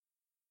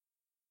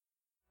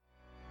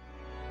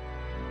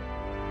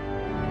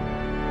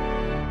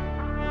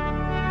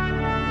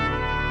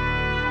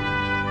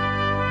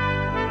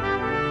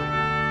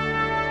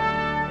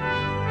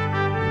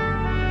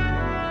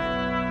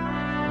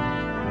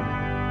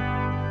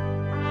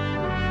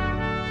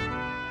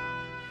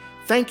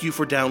Thank you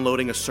for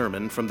downloading a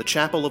sermon from the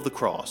Chapel of the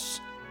Cross.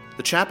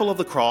 The Chapel of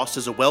the Cross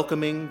is a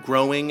welcoming,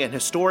 growing, and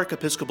historic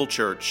Episcopal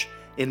church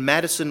in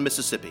Madison,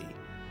 Mississippi.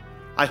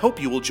 I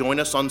hope you will join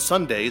us on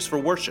Sundays for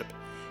worship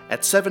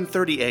at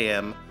 7:30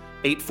 a.m.,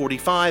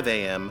 8:45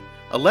 a.m.,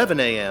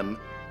 11 a.m.,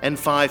 and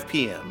 5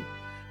 p.m.,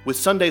 with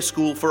Sunday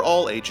school for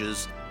all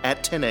ages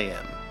at 10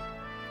 a.m.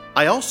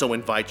 I also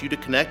invite you to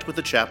connect with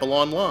the chapel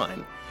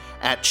online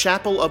at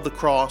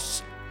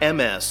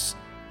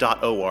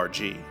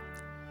chapelofthecrossms.org.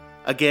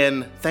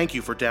 Again, thank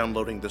you for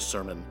downloading this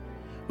sermon.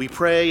 We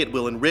pray it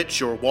will enrich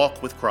your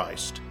walk with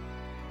Christ.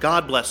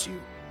 God bless you,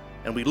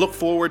 and we look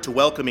forward to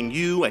welcoming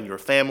you and your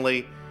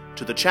family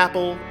to the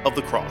Chapel of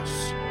the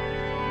Cross.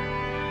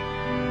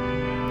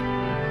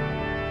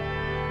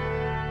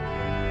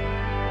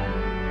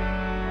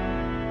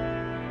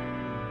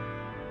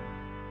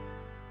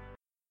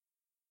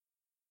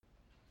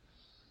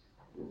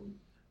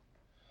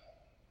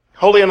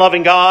 Holy and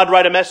loving God,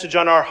 write a message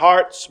on our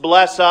hearts,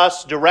 bless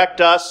us,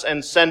 direct us,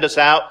 and send us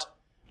out,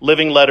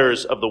 living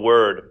letters of the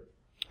Word.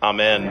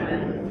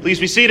 Amen. Please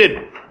be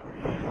seated.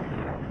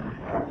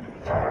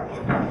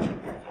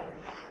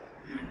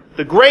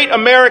 The great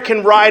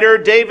American writer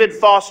David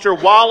Foster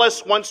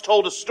Wallace once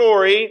told a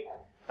story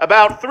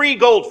about 3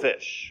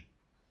 goldfish.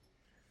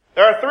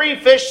 There are 3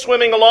 fish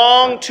swimming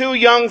along, 2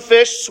 young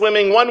fish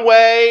swimming one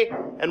way,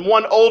 and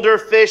 1 older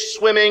fish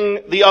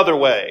swimming the other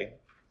way.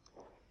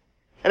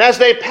 And as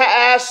they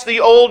pass, the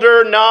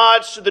older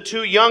nods to the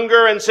 2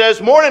 younger and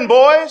says, "Morning,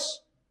 boys.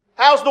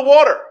 How's the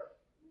water?"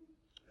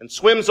 And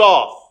swims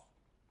off,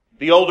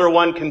 the older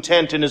one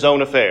content in his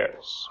own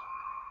affairs.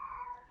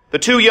 The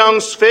 2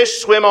 young fish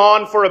swim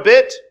on for a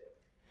bit,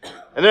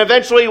 and then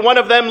eventually one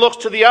of them looks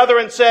to the other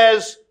and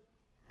says,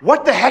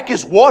 "What the heck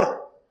is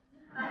water?"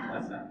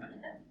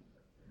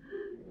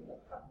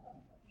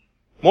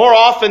 More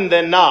often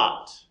than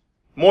not,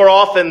 more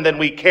often than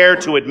we care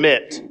to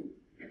admit,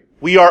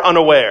 we are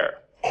unaware.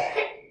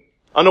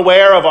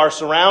 Unaware of our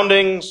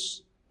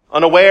surroundings,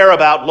 unaware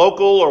about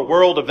local or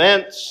world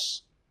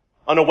events,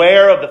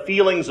 unaware of the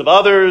feelings of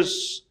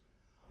others,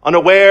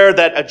 unaware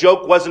that a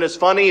joke wasn't as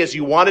funny as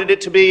you wanted it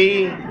to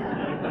be,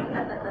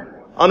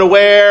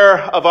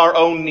 unaware of our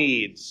own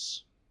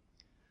needs.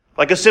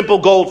 Like a simple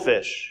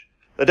goldfish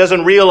that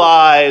doesn't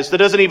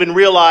even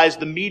realize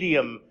the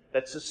medium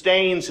that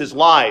sustains his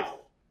life.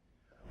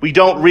 We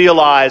don't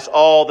realize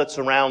all that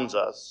surrounds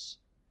us.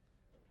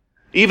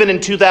 Even in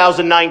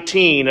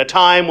 2019, a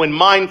time when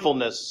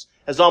mindfulness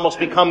has almost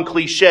become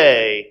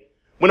cliche,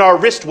 when our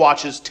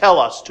wristwatches tell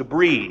us to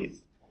breathe,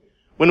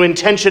 when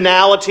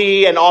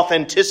intentionality and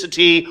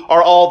authenticity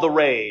are all the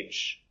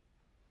rage,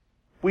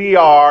 we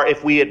are,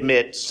 if we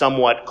admit,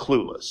 somewhat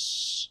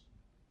clueless.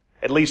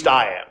 At least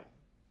I am.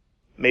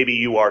 Maybe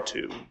you are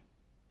too.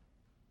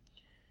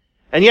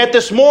 And yet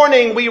this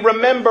morning we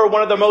remember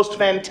one of the most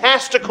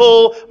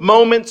fantastical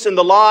moments in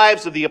the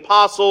lives of the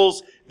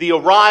apostles, the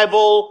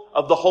arrival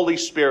of the Holy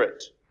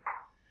Spirit.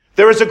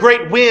 There is a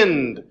great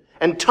wind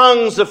and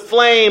tongues of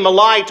flame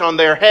alight on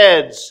their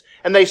heads,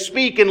 and they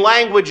speak in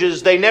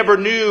languages they never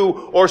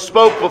knew or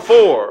spoke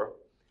before.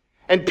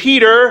 And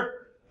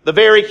Peter, the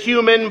very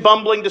human,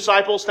 bumbling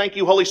disciples, thank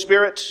you, Holy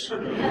Spirit.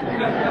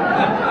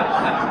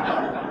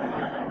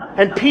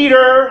 And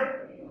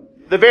Peter,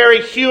 the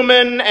very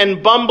human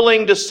and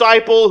bumbling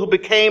disciple who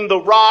became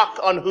the rock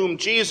on whom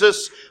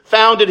Jesus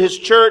founded his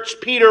church,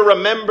 Peter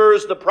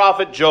remembers the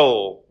prophet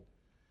Joel.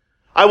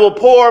 "I will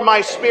pour my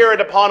Spirit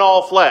upon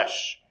all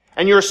flesh,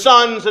 and your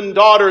sons and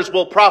daughters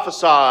will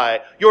prophesy.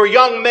 Your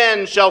young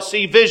men shall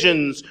see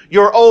visions.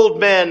 Your old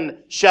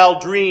men shall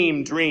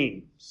dream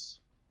dreams."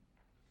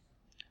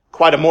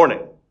 Quite a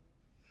morning.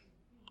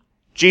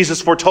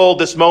 Jesus foretold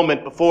this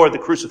moment before the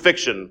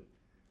crucifixion.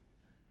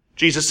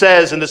 Jesus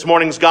says in this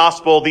morning's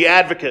gospel, "The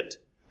Advocate,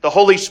 the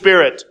Holy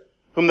Spirit,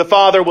 whom the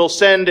Father will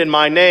send in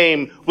my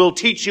name, will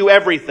teach you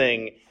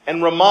everything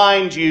and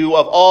remind you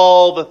of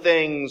all the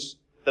things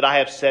that I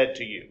have said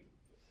to you."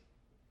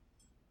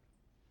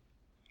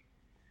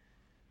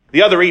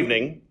 The other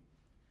evening,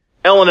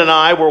 Ellen and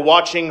I were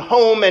watching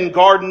Home and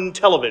Garden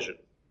Television,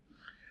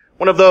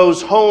 one of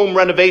those home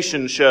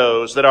renovation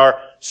shows that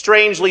are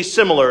strangely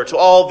similar to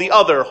all the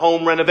other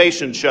home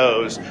renovation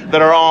shows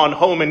that are on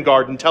Home and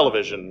Garden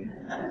Television.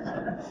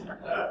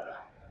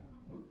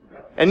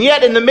 And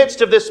yet, in the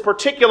midst of this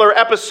particular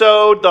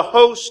episode, the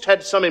host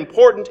had some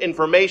important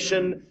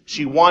information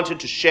she wanted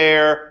to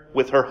share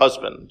with her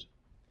husband.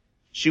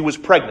 She was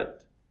pregnant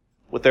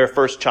with their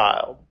first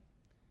child.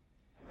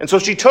 And so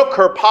she took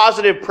her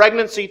positive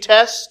pregnancy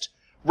test,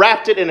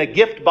 wrapped it in a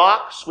gift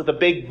box with a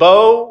big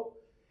bow,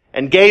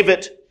 and gave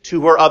it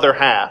to her other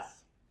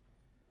half.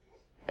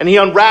 And he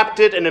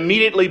unwrapped it and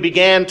immediately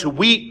began to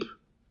weep,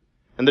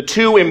 and the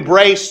two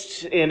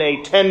embraced in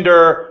a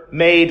tender,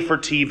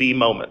 made-for-TV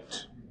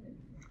moment.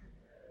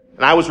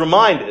 And I was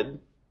reminded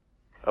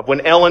of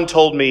when Ellen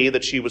told me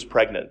that she was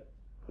pregnant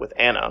with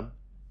Anna.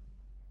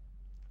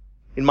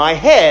 In my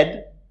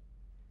head,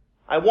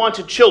 I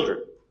wanted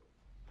children.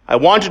 I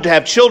wanted to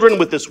have children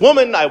with this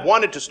woman. I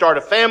wanted to start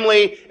a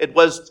family.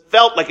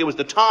 Felt like it was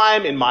the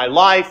time in my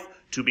life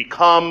to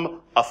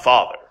become a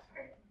father.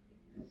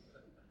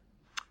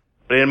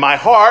 But in my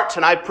heart,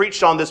 and I've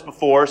preached on this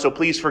before, so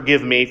please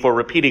forgive me for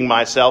repeating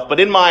myself, but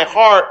in my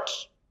heart,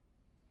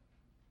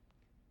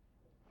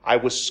 I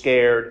was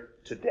scared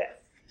to death.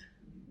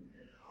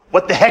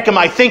 What the heck am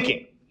I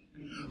thinking?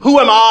 Who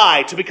am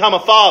I to become a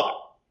father?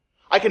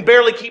 I can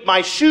barely keep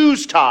my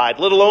shoes tied,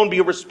 let alone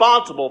be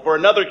responsible for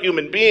another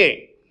human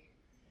being.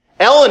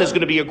 Ellen is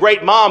going to be a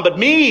great mom, but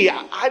me,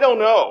 I don't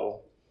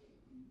know.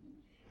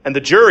 And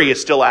the jury is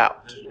still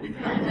out.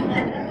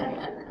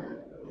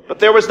 But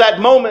there was that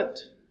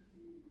moment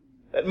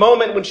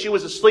when she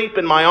was asleep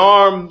in my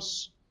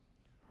arms,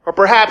 or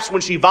perhaps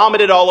when she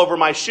vomited all over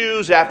my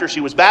shoes after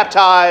she was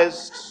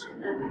baptized,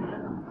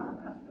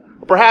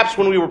 or perhaps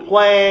when we were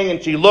playing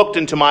and she looked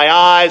into my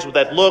eyes with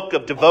that look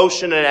of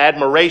devotion and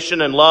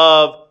admiration and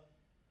love,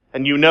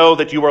 and you know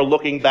that you are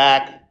looking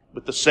back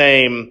with the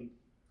same,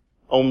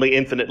 only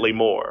infinitely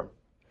more.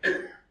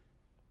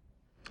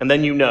 And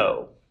then you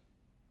know,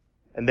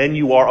 and then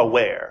you are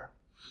aware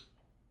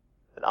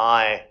that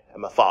I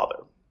am a father.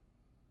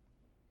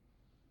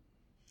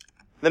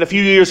 Then a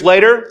few years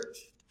later,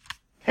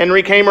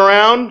 Henry came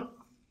around,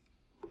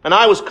 and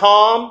I was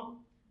calm,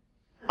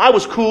 I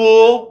was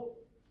cool,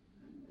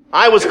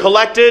 I was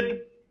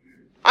collected.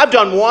 I've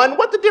done one.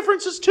 What the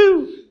difference is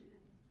two?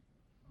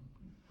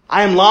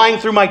 I am lying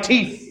through my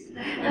teeth.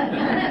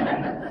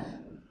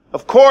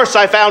 Of course,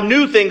 I found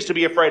new things to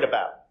be afraid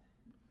about.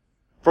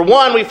 For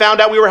one, we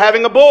found out we were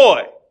having a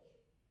boy.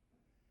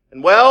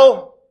 And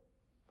well,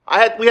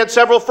 we had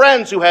several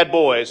friends who had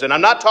boys, and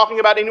I'm not talking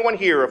about anyone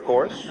here, of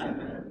course.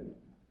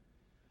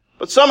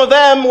 But some of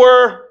them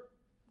were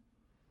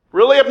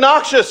really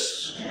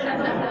obnoxious.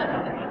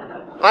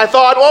 I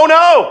thought, oh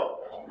no!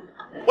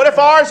 What if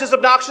ours is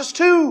obnoxious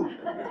too?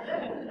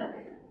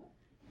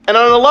 And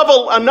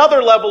on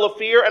another level of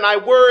fear, and I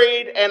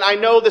worried, and I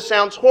know this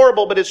sounds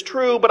horrible, but it's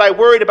true, but I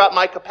worried about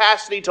my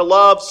capacity to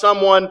love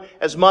someone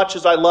as much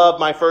as I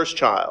loved my first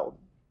child.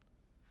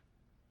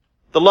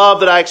 The love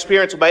that I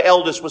experienced with my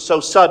eldest was so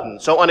sudden,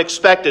 so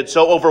unexpected,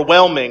 so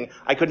overwhelming,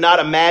 I could not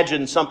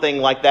imagine something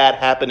like that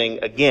happening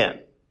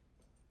again.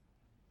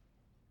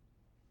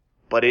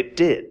 But it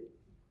did.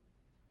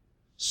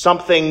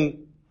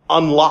 Something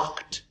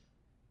unlocked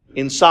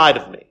inside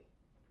of me.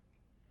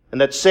 And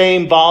that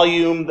same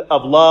volume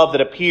of love that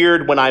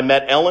appeared when I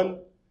met Ellen,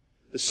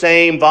 the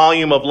same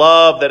volume of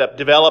love that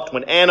developed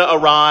when Anna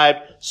arrived,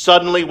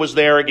 suddenly was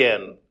there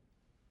again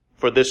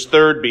for this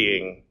third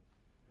being,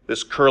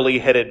 this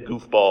curly-headed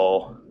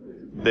goofball,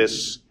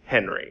 this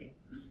Henry.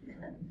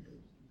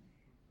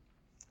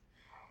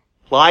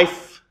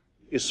 Life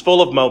is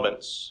full of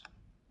moments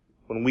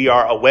when we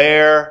are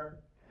aware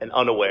and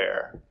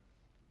unaware,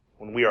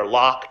 when we are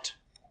locked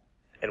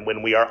and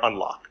when we are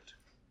unlocked.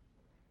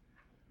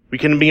 We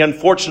can be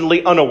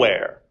unfortunately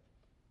unaware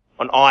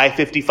on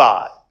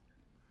I-55,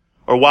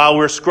 or while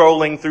we're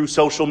scrolling through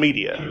social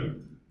media,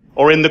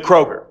 or in the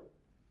Kroger,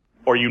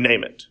 or you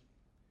name it.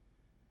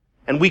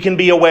 And we can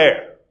be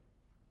aware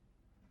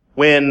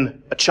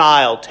when a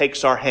child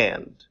takes our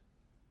hand,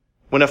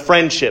 when a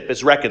friendship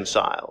is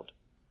reconciled,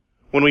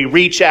 when we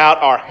reach out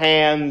our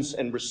hands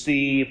and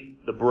receive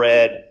the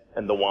bread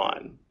and the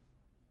wine.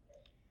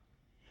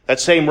 That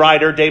same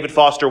writer, David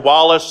Foster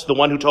Wallace, the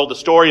one who told the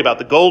story about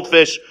the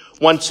goldfish,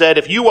 once said,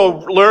 if you will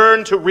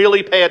learn to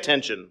really pay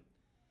attention,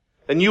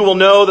 then you will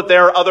know that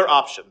there are other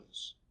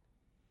options.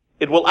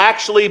 It will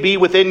actually be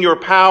within your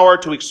power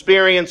to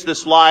experience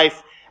this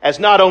life as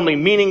not only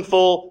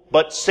meaningful,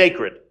 but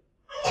sacred,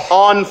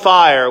 on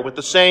fire with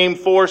the same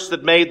force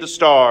that made the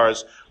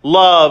stars,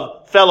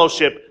 love,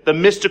 fellowship, the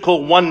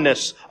mystical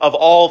oneness of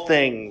all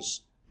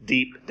things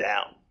deep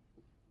down.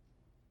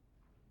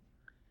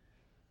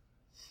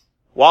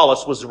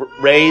 Wallace was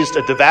raised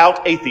a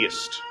devout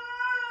atheist,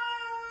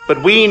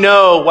 but we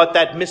know what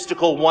that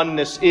mystical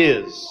oneness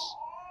is,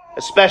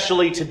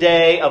 especially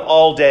today of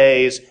all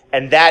days,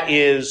 and that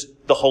is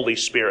the Holy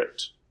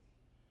Spirit.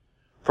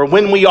 For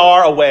when we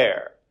are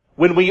aware,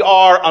 when we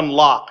are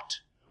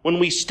unlocked, when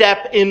we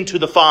step into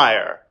the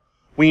fire,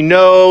 we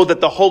know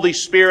that the Holy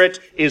Spirit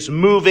is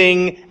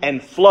moving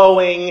and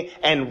flowing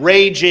and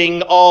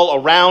raging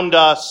all around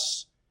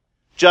us,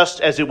 just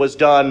as it was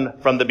done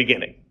from the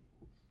beginning.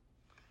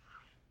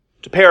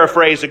 To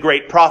paraphrase a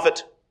great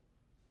prophet,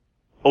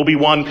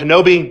 Obi-Wan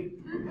Kenobi,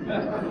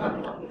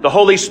 the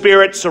Holy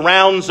Spirit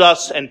surrounds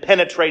us and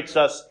penetrates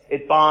us.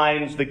 It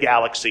binds the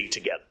galaxy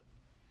together.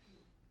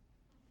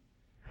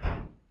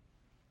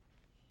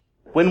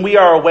 When we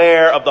are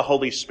aware of the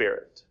Holy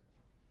Spirit,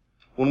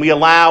 when we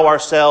allow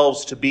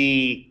ourselves to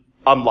be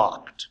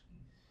unlocked,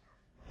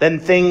 then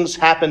things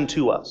happen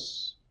to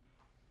us.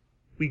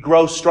 We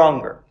grow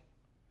stronger.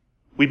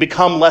 We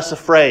become less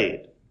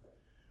afraid.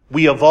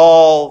 We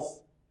evolve,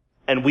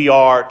 and we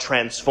are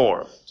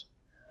transformed.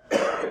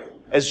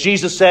 As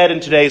Jesus said in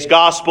today's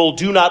gospel,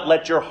 do not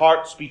let your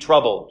hearts be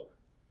troubled.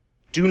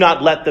 Do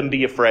not let them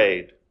be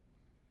afraid.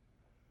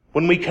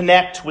 When we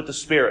connect with the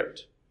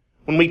Spirit,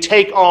 when we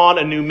take on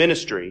a new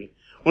ministry,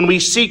 when we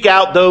seek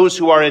out those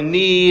who are in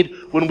need,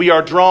 when we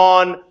are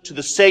drawn to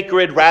the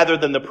sacred rather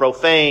than the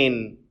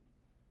profane,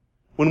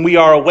 when we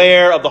are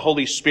aware of the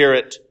Holy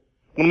Spirit,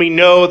 when we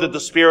know that the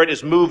Spirit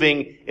is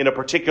moving in a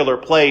particular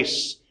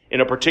place,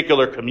 in a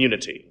particular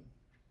community.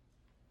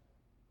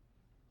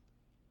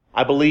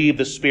 I believe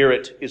the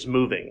Spirit is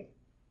moving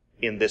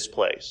in this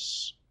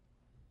place.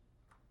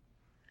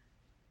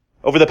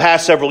 Over the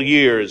past several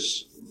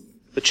years,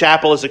 the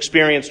chapel has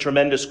experienced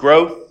tremendous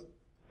growth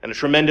and a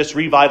tremendous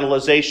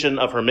revitalization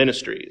of her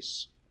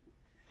ministries.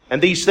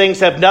 And these things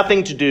have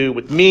nothing to do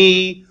with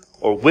me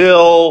or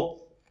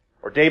Will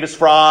or Davis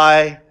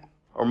Fry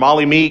or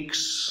Molly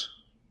Meeks.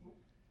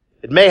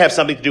 It may have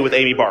something to do with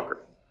Amy Barker.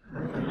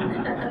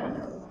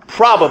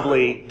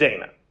 Probably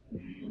Dana.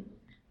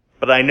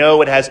 But I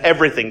know it has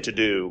everything to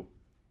do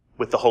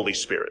with the Holy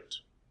Spirit.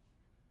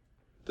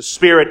 The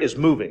Spirit is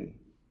moving,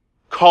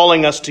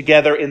 calling us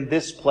together in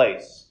this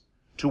place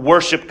to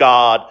worship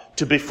God,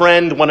 to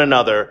befriend one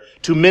another,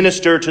 to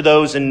minister to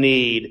those in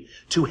need,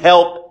 to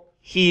help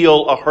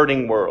heal a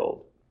hurting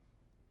world.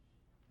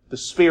 The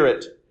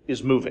Spirit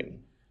is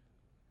moving.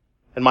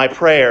 And my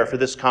prayer for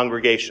this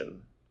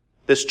congregation,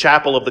 this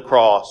Chapel of the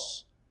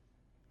Cross,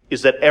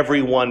 is that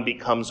everyone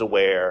becomes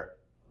aware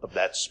of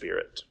that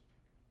Spirit.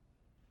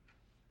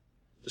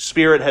 The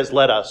Spirit has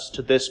led us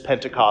to this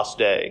Pentecost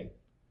day,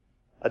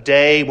 a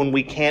day when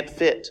we can't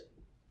fit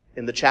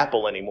in the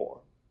chapel anymore.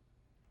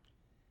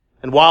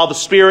 And while the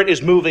Spirit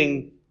is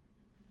moving,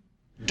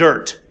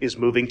 dirt is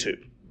moving too.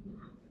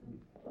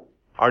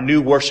 Our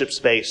new worship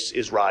space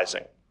is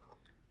rising.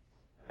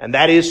 And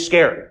that is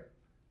scary,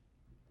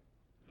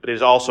 but it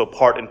is also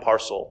part and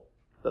parcel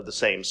of the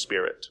same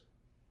Spirit.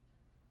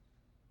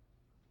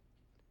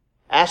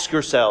 Ask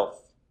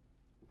yourself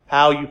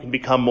how you can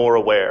become more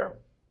aware.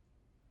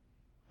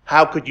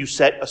 How could you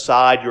set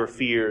aside your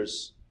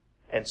fears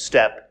and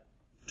step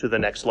to the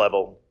next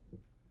level?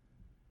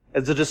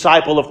 As a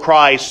disciple of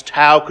Christ,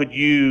 how could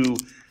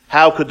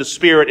the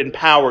Spirit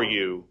empower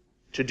you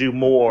to do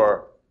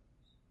more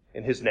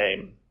in His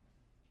name?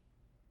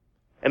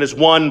 And as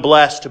one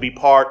blessed to be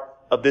part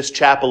of this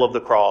Chapel of the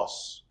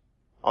Cross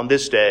on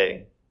this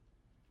day,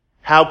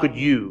 how could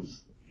you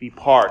be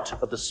part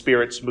of the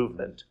Spirit's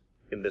movement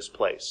in this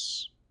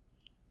place?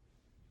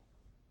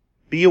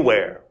 Be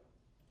aware.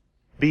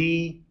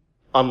 Be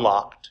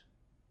unlocked.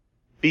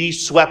 Be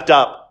swept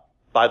up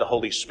by the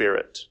Holy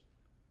Spirit.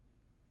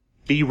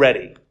 Be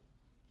ready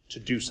to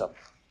do something.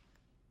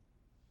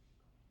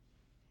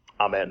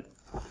 Amen.